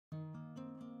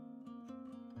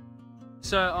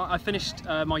So I finished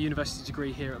my university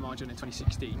degree here at Marjon in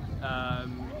 2016.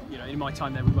 You know, in my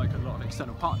time there we worked with a lot of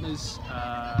external partners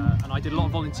and I did a lot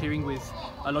of volunteering with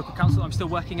a local council I'm still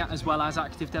working at, as well as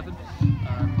Active Devon.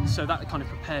 So that kind of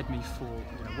prepared me for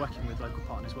working with local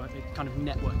partners, kind of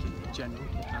networking in general,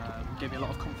 gave me a lot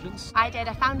of confidence. I did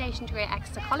a foundation degree at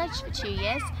Exeter College for 2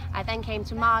 years. I then came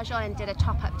to Marjon and did a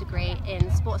top-up degree in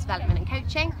sports development and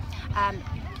coaching.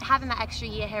 Having that extra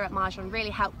year here at Marjon really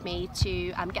helped me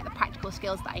to get the practical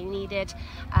skills that I needed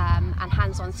and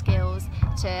hands-on skills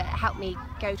to help me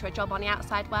go to a job on the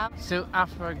outside well. So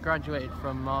after I graduated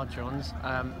from Marjon's,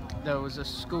 there was a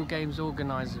school games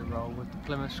organiser role with the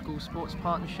Plymouth School Sports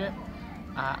Partnership.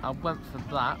 I went for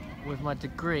that with my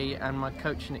degree and my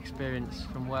coaching experience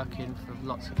from working for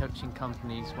lots of coaching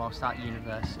companies whilst at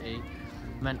university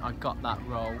meant I got that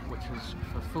role, which was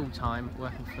for full-time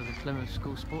working for the Plymouth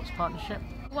School Sports Partnership.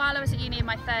 While I was at uni in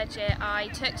my third year, I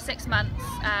took 6 months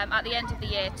at the end of the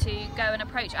year to go and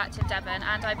approach Active Devon,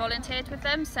 and I volunteered with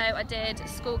them. So I did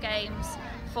school games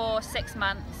for 6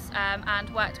 months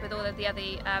and worked with all of the other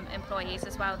employees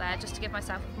as well there, just to give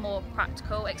myself more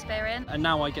practical experience. And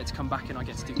now I get to come back and I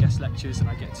get to do guest lectures and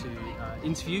I get to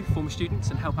interview former students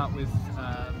and help out with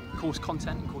course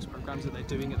content and course programs that they're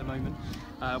doing at the moment,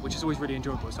 which is always really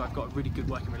enjoyable. So I've got a really good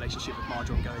working relationship with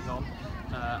Marjon going on,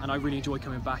 and I really enjoy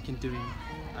coming back and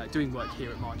doing work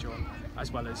here at Marjon,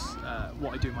 as well as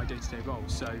what I do in my day-to-day role.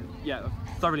 So yeah,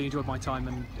 I've thoroughly enjoyed my time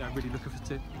and really looking forward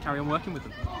to carry on working with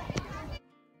them.